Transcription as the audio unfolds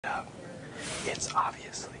up. It's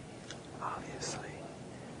obviously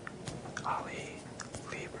Ali,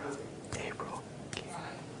 Libra, April,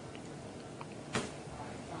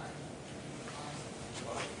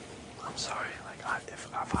 I'm sorry, like if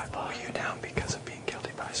I pull you down because of being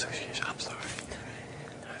guilty by association, I'm sorry.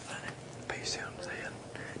 But you see what I'm saying?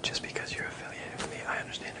 Just because you're affiliated with me, I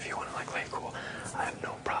understand if you want to like play cool. I have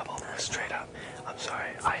no problem. Straight up. I'm sorry.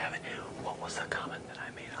 I haven't. What was the comment that I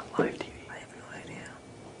made on live TV? I have no idea.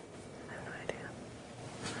 I have no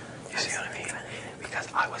idea. You see what I mean? Because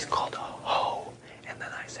I was called a hoe, and then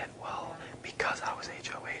I said, well, because I was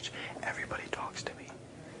HOH, everybody talks to me.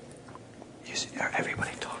 You see, or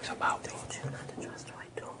everybody talks about me. I told you not to trust her.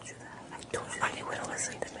 I told you that. I told you that you wouldn't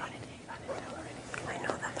listen to me. I didn't tell her anything. I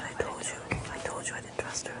know that, but I told you. I told you I didn't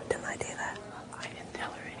trust her. Didn't I do that? I didn't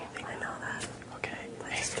tell her anything. I know that. Okay. But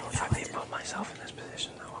I Hey, just told you I I may didn't. put myself in this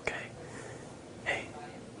position though, okay? Hey,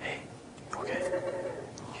 okay.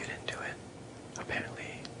 You didn't do it.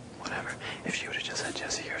 Apparently, whatever. If you would have just said,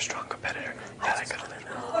 Jesse, you're a strong competitor, that I could have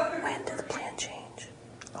been. When did the plan change?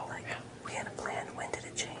 Oh, Like, yeah. we had a plan. When did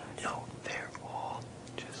it change? No, they're all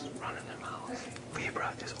just running their mouths.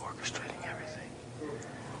 Libra is orchestrating everything.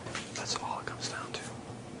 That's all it comes down to.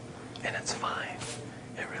 And it's fine.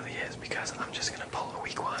 It really is, because I'm just going to pull a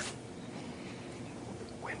weak one.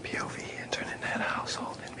 Win POV and turn into head of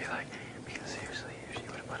household and be like, because seriously, if she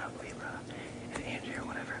would have put up Libra and Angie or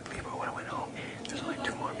whatever, Libra would have went home. There's only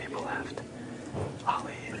 2 more people left.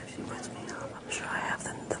 Ali. But if she puts me up, I'm sure I have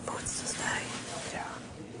the votes to stay.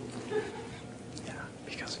 Yeah. Yeah,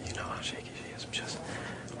 because you know how shaky she is. Just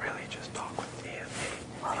really just talk with me and me.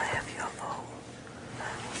 Well, I have your vote.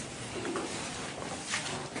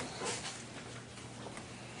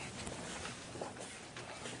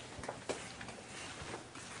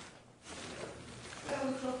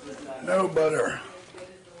 No butter.